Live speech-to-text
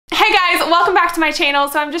Hey guys, welcome back to my channel.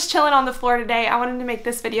 So I'm just chilling on the floor today. I wanted to make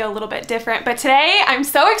this video a little bit different, but today I'm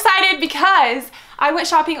so excited because I went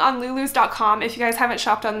shopping on Lulu's.com. If you guys haven't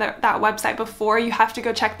shopped on that website before, you have to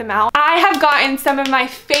go check them out. I have gotten some of my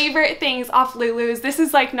favorite things off Lulu's. This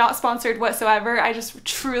is like not sponsored whatsoever. I just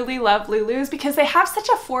truly love Lulu's because they have such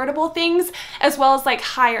affordable things as well as like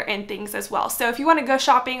higher end things as well. So if you want to go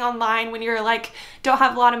shopping online when you're like, don't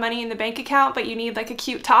have a lot of money in the bank account, but you need like a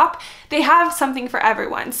cute top, they have something for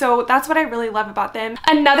everyone. So that's what I really love about them.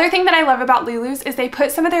 Another thing that I love about Lulu's is they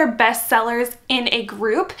put some of their best sellers in a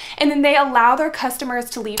group and then they allow their customers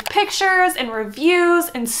to leave pictures and reviews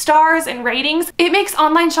and stars and ratings. It makes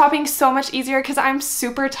online shopping so much easier because I'm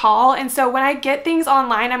super tall, and so when I get things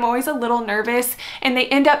online I'm always a little nervous and they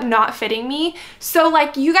end up not fitting me. So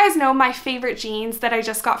like, you guys know my favorite jeans that I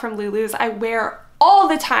just got from Lulu's, I wear all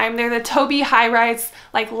the time. They're the TOBI high-rise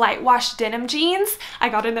like light wash denim jeans. I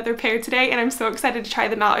got another pair today and I'm so excited to try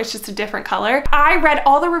them out. It's just a different color. I read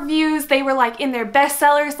all the reviews. They were like in their best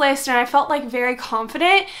sellers list and I felt like very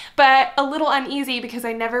confident but a little uneasy because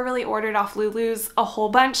I never really ordered off Lulu's a whole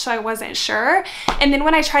bunch, so I wasn't sure. And then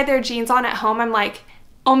when I tried their jeans on at home, I'm like,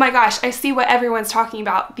 oh my gosh, I see what everyone's talking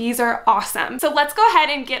about. These are awesome. So let's go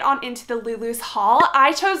ahead and get on into the Lulu's haul.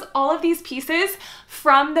 I chose all of these pieces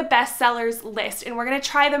from the best sellers list and we're gonna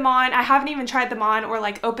try them on. I haven't even tried them on or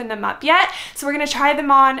like opened them up yet. So we're gonna try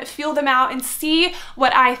them on, feel them out, and see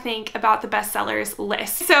what I think about the best sellers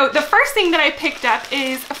list. So the first thing that I picked up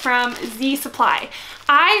is from Z Supply.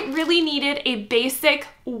 I really needed a basic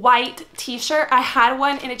white t-shirt. I had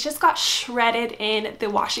one and it just got shredded in the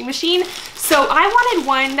washing machine. So I wanted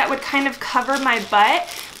one that would kind of cover my butt.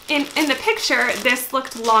 In the picture, this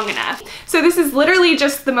looked long enough. So this is literally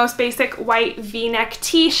just the most basic white v-neck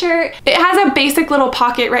t-shirt. It has a basic little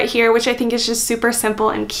pocket right here, which I think is just super simple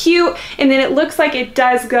and cute. And then it looks like it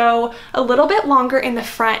does go a little bit longer in the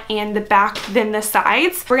front and the back than the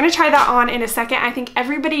sides. We're gonna try that on in a second. I think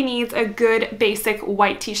everybody needs a good basic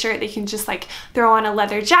white t-shirt. They can just like throw on a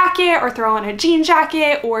leather jacket or throw on a jean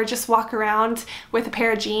jacket or just walk around with a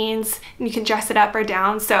pair of jeans and you can dress it up or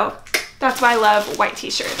down. So that's why I love white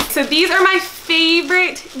t-shirts. So these are my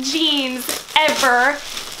favorite jeans ever.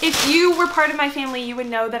 If you were part of my family, you would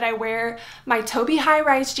know that I wear my TOBI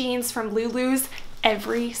high-rise jeans from Lulu's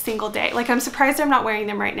every single day. Like, I'm surprised I'm not wearing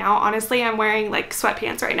them right now. Honestly, I'm wearing like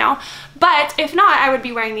sweatpants right now. But if not, I would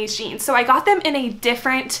be wearing these jeans. So I got them in a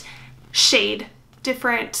different shade,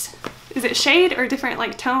 is it shade or different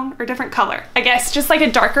like tone or different color? I guess just like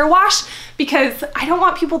a darker wash because I don't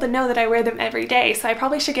want people to know that I wear them every day. So I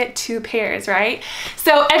probably should get 2 pairs, right?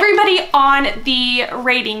 So everybody on the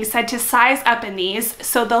rating said to size up in these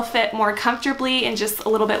so they'll fit more comfortably and just a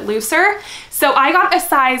little bit looser. So I got a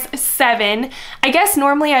size 7. I guess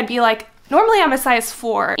normally I'd be like, normally I'm a size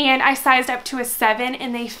 4 and I sized up to a 7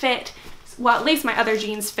 and they fit, well, at least my other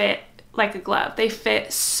jeans fit like a glove. They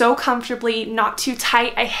fit so comfortably, not too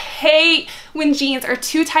tight. I hate when jeans are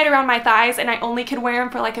too tight around my thighs and I only can wear them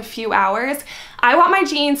for like a few hours. I want my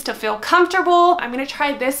jeans to feel comfortable. I'm gonna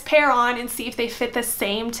try this pair on and see if they fit the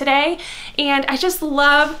same today. And I just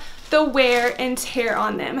love the wear and tear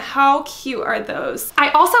on them. How cute are those? I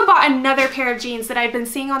also bought another pair of jeans that I've been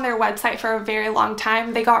seeing on their website for a very long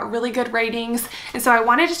time. They got really good ratings and so I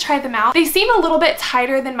wanted to try them out. They seem a little bit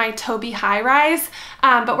tighter than my TOBI high-rise,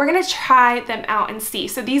 but we're gonna try them out and see.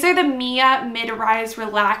 So these are the Mia mid-rise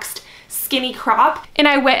relaxed skinny crop, and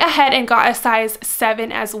I went ahead and got a size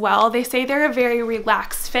 7 as well. They say they're a very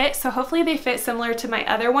relaxed fit, so hopefully they fit similar to my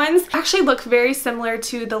other ones. Actually look very similar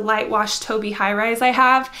to the light wash TOBI high-rise I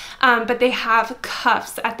have, but they have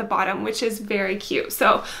cuffs at the bottom, which is very cute.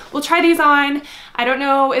 So we'll try these on. I don't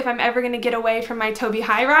know if I'm ever gonna get away from my TOBI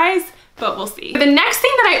high-rise, but we'll see. The next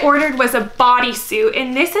thing that I ordered was a bodysuit,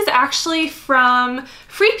 and this is actually from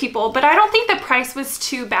Free People, but I don't think the price was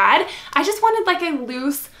too bad. I just wanted like a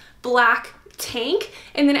loose black tank,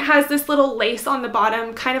 and then it has this little lace on the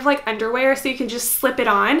bottom, kind of like underwear, so you can just slip it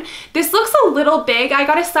on. This looks a little big. I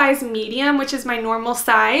got a size medium, which is my normal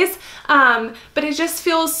size, but it just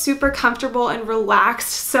feels super comfortable and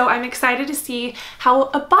relaxed, so I'm excited to see how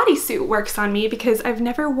a bodysuit works on me because I've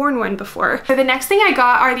never worn one before. So the next thing I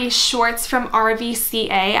got are these shorts from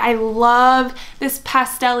RVCA. I love this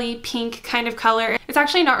pastel-y pink kind of color. It's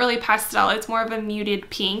actually not really pastel, it's more of a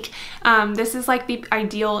muted pink. This is like the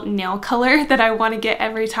ideal nail color that I want to get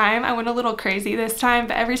every time. I went a little crazy this time,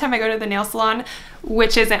 but every time I go to the nail salon,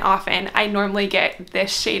 which isn't often. I normally get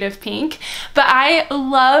this shade of pink, but I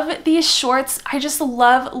love these shorts. I just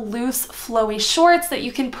love loose flowy shorts that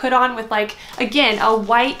you can put on with, like, again, a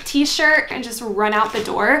white t-shirt and just run out the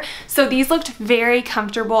door. So these looked very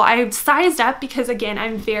comfortable. I sized up because, again,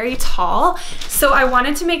 I'm very tall, so I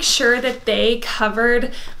wanted to make sure that they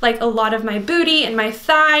covered like a lot of my booty and my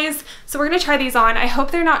thighs. So we're gonna try these on. I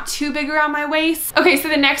hope they're not too big around my waist. Okay, so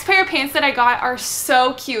the next pair of pants that I got are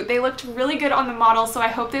so cute. They looked really good on the model, so I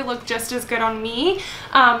hope they look just as good on me.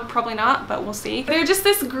 Probably not, but we'll see. They're just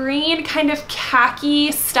this green kind of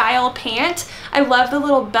khaki style pant. I love the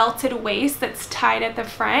little belted waist that's tied at the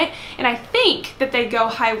front, and I think that they go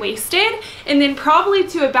high-waisted and then probably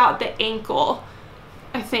to about the ankle,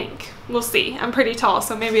 I think. We'll see. I'm pretty tall,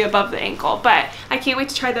 so maybe above the ankle, but I can't wait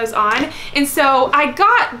to try those on. And so I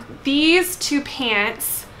got these two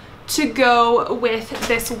pants to go with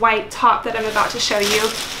this white top that I'm about to show you.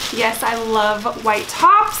 Yes, I love white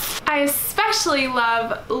tops. I especially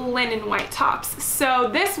love linen white tops. So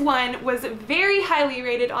this one was very highly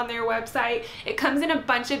rated on their website. It comes in a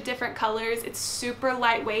bunch of different colors. It's super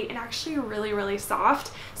lightweight and actually really, really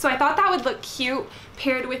soft. So I thought that would look cute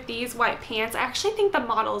paired with these white pants. I actually think the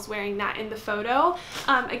model is wearing that in the photo.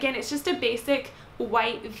 Again, it's just a basic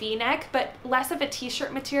white v-neck, but less of a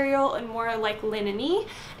t-shirt material and more like linen-y.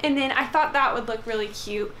 And then I thought that would look really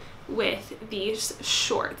cute with these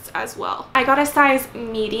shorts as well. I got a size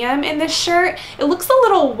medium in this shirt. It looks a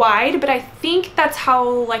little wide, but I think that's how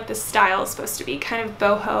like the style is supposed to be, kind of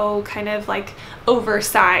boho, kind of like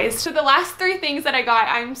oversized. So the last three things that I got,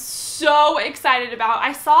 I'm so excited about.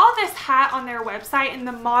 I saw this hat on their website and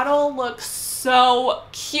the model looks so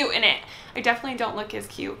cute in it. I definitely don't look as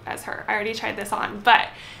cute as her. I already tried this on, but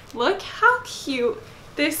look how cute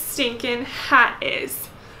this stinking hat is.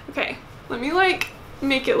 Okay, let me like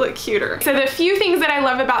make it look cuter. So the few things that I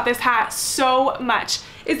love about this hat so much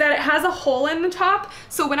is that it has a hole in the top.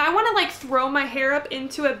 So when I want to like throw my hair up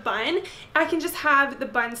into a bun, I can just have the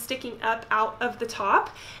bun sticking up out of the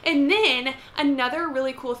top. And then another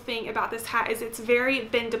really cool thing about this hat is it's very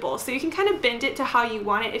bendable. So you can kind of bend it to how you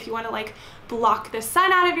want it, if you want to like block the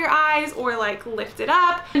sun out of your eyes or like lift it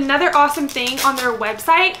up. Another awesome thing on their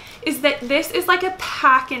website is that this is like a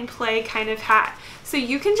pack and play kind of hat. So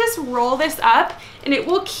you can just roll this up and it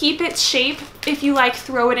will keep its shape if you like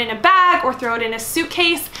throw it in a bag or throw it in a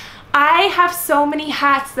suitcase. I have so many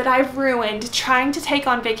hats that I've ruined trying to take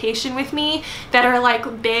on vacation with me that are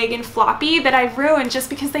like big and floppy that I've ruined just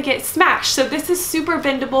because they get smashed. So this is super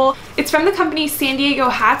bendable. It's from the company San Diego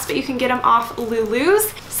Hats, but you can get them off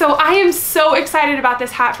Lulu's. So I am so excited about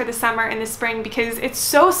this hat for the summer and the spring because it's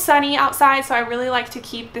so sunny outside, so I really like to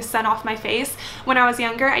keep the sun off my face. When I was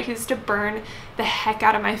younger, I used to burn the heck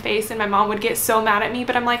out of my face and my mom would get so mad at me,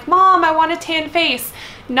 but I'm like, Mom, I want a tan face.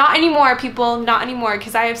 Not anymore, people, not anymore,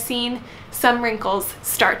 because I have seen some wrinkles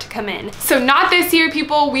start to come in. So not this year,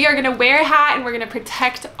 people. We are gonna wear a hat and we're gonna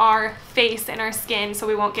protect our face and our skin so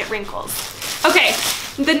we won't get wrinkles. Okay,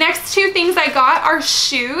 the next two things I got are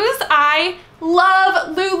shoes. I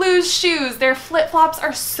love Lulu's shoes. Their flip-flops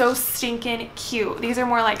are so stinking cute. These are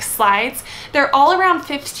more like slides. They're all around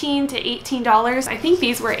 $15 to $18. I think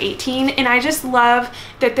these were $18, and I just love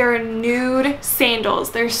that they're nude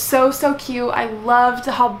sandals. They're so, so cute. I loved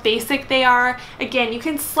how basic they are. Again, you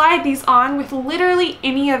can slide these on with literally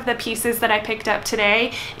any of the pieces that I picked up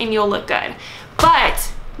today, and you'll look good.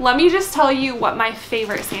 But let me just tell you what my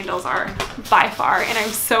favorite sandals are by far, and I'm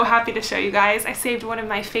so happy to show you guys. I saved one of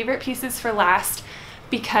my favorite pieces for last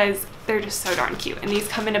because they're just so darn cute, and these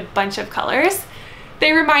come in a bunch of colors.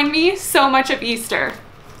 They remind me so much of Easter.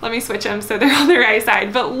 Let me switch them so they're on the right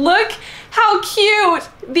side, but look how cute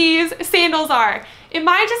these sandals are. Am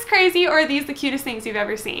I just crazy, or are these the cutest things you've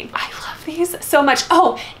ever seen? I love these so much.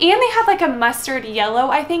 Oh, and they have like a mustard yellow,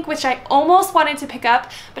 I think, which I almost wanted to pick up,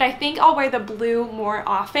 but I think I'll wear the blue more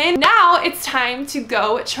often. Now it's time to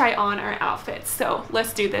go try on our outfits. So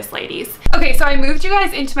let's do this, ladies. Okay, so I moved you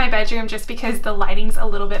guys into my bedroom just because the lighting's a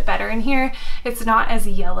little bit better in here. It's not as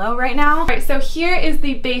yellow right now. All right, so here is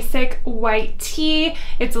the basic white tee.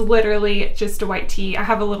 It's literally just a white tee. I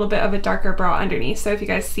have a little bit of a darker bra underneath, so if you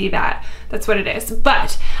guys see that, that's what it is.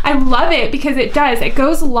 But I love it because it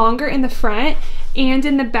goes longer in the front and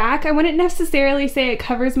in the back. I wouldn't necessarily say it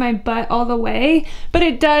covers my butt all the way, but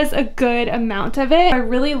it does a good amount of it. I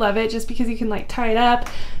really love it just because you can like tie it up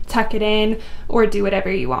tuck it in or do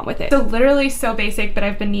whatever you want with it. So literally so basic, but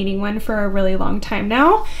I've been needing one for a really long time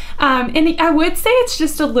now. And I would say it's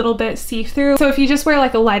just a little bit see-through. So if you just wear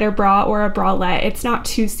like a lighter bra or a bralette, it's not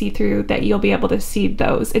too see-through that you'll be able to see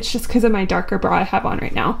those. It's just because of my darker bra I have on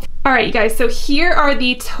right now. All right, you guys, so here are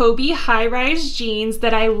the TOBI high-rise jeans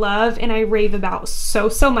that I love and I rave about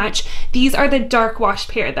so much. These are the dark wash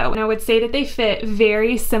pair though, and I would say that they fit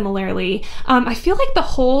very similarly. I feel like the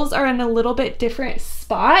holes are in a little bit different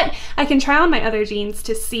spot. I can try on my other jeans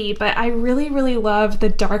to see, but I really love the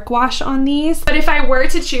dark wash on these. But if I were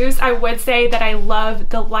to choose, I would say that I love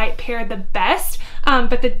the light pair the best,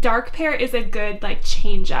 but the dark pair is a good like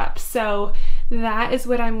change up. So that is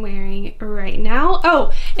what I'm wearing right now.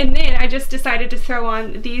 Oh, and then I just decided to throw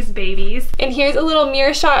on these babies. And here's a little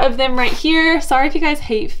mirror shot of them right here. Sorry if you guys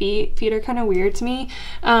hate feet. Feet are kind of weird to me.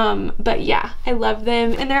 But yeah, I love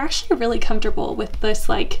them. And they're actually really comfortable with this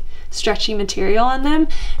like stretchy material on them.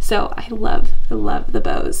 So I love the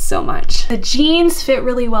bows so much. The jeans fit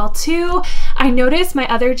really well too. I noticed my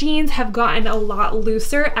other jeans have gotten a lot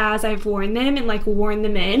looser as I've worn them and like worn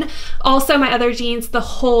them in. Also my other jeans, the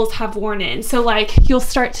holes have worn in. So like you'll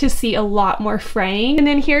start to see a lot more fraying. And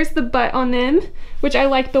then here's the butt on them, which I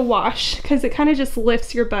like the wash because it kind of just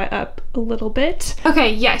lifts your butt up a little bit.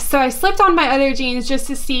 Okay, yes, so I slipped on my other jeans just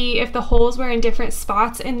to see if the holes were in different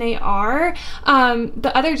spots, and they are.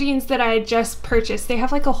 The other jeans that I just purchased, they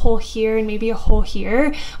have like a hole here and maybe a hole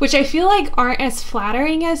here, which I feel like aren't as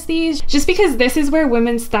flattering as these, just because this is where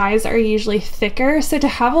women's thighs are usually thicker. So to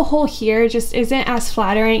have a hole here just isn't as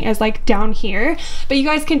flattering as like down here. But you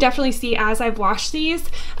guys can definitely see as I've washed these,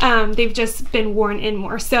 they've just been worn in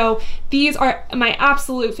more. So these are my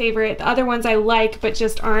absolute favorite. The other ones I like, but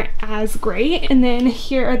just aren't as great. And then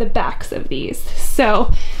here are the backs of these.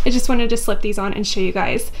 So I just wanted to slip these on and show you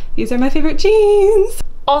guys. These are my favorite jeans.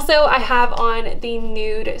 Also, I have on the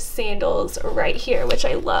nude sandals right here, which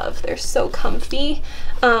I love. They're so comfy.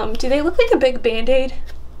 Do they look like a big band-aid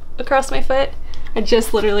across my foot? I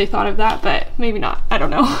just literally thought of that, but maybe not. I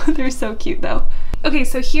don't know. They're so cute though. Okay,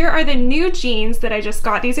 so here are the new jeans that I just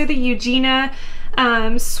got. These are the Eugenia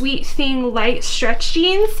Sweet Thing light stretch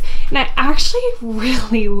jeans, and I actually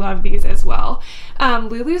really love these as well.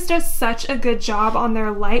 Lulu's does such a good job on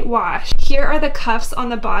their light wash. Here are the cuffs on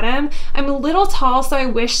the bottom. I'm a little tall, so I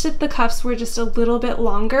wish that the cuffs were just a little bit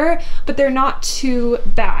longer, but they're not too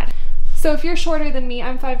bad. So if you're shorter than me,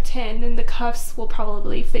 I'm 5'10", then the cuffs will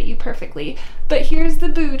probably fit you perfectly. But here's the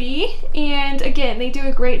booty, and again, they do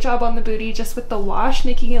a great job on the booty just with the wash,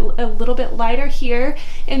 making it a little bit lighter here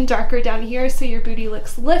and darker down here so your booty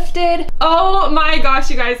looks lifted. Oh my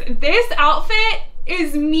gosh, you guys, this outfit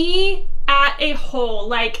is me at a hole.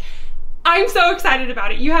 Like, I'm so excited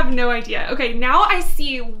about it. You have no idea. Okay, now I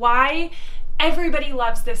see why everybody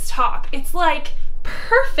loves this top. It's like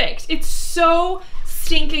perfect. It's so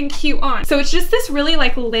stinking cute on. So it's just this really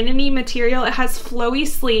like linen-y material. It has flowy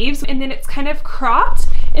sleeves, and then it's kind of cropped,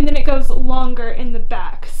 and then it goes longer in the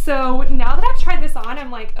back. So now that I've tried this on,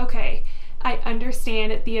 I'm like, okay, I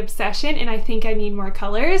understand the obsession, and I think I need more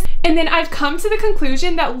colors. And then I've come to the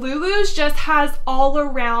conclusion that Lulu's just has all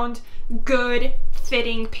around good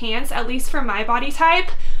fitting pants, at least for my body type.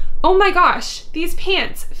 Oh my gosh, these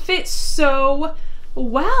pants fit so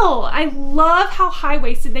well. I love how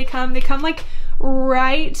high-waisted they come. They come like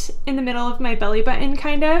right in the middle of my belly button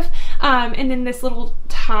kind of, and then this little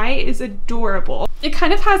tie is adorable. It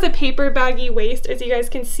kind of has a paper baggy waist, as you guys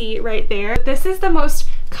can see right there. This is the most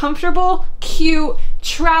comfortable, cute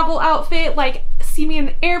travel outfit. Like, see me in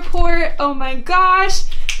the airport, oh my gosh,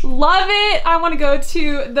 love it. I want to go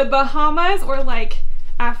to the Bahamas or like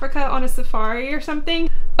Africa on a safari or something.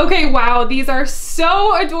 Okay, wow, these are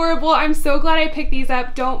so adorable. I'm so glad I picked these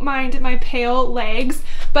up. Don't mind my pale legs,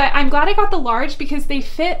 but I'm glad I got the large because they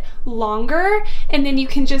fit longer, and then you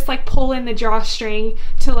can just like pull in the drawstring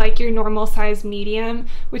to like your normal size medium,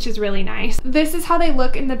 which is really nice. This is how they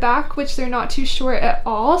look in the back, which they're not too short at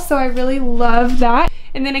all, so I really love that.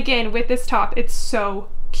 And then again, with this top, it's so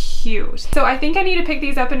cute. So I think I need to pick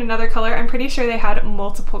these up in another color. I'm pretty sure they had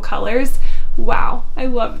multiple colors. Wow, I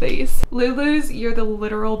love these. Lulu's, you're the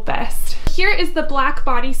literal best. Here is the black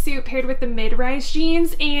bodysuit paired with the mid-rise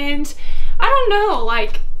jeans, and I don't know,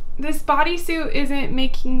 like, this bodysuit isn't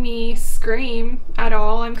making me scream at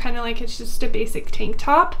all. I'm kind of like, it's just a basic tank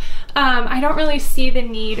top. I don't really see the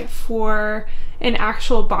need for an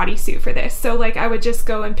actual bodysuit for this. So like I would just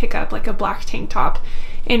go and pick up like a black tank top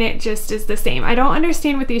and it just is the same. I don't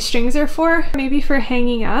understand what these strings are for. Maybe for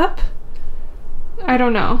hanging up. I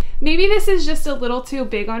don't know. Maybe this is just a little too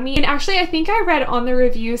big on me. And actually, I think I read on the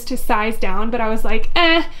reviews to size down, but I was like,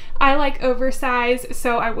 I like oversized,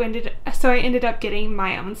 so I ended up getting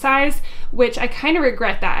my own size, which I kind of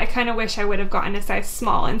regret that. I kind of wish I would have gotten a size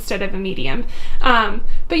small instead of a medium.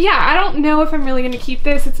 But yeah, I don't know if I'm really gonna keep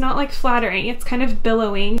this. It's not like flattering, it's kind of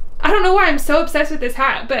billowing. I don't know why I'm so obsessed with this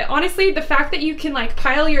hat, but honestly, the fact that you can like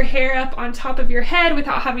pile your hair up on top of your head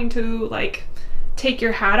without having to like take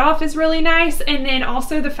your hat off is really nice. And then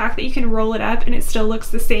also the fact that you can roll it up and it still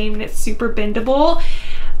looks the same and it's super bendable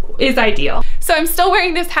is ideal. So I'm still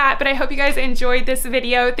wearing this hat, but I hope you guys enjoyed this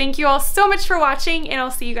video. Thank you all so much for watching, and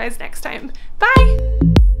I'll see you guys next time. Bye!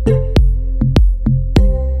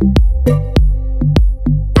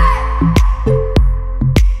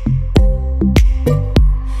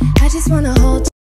 I just wanna hold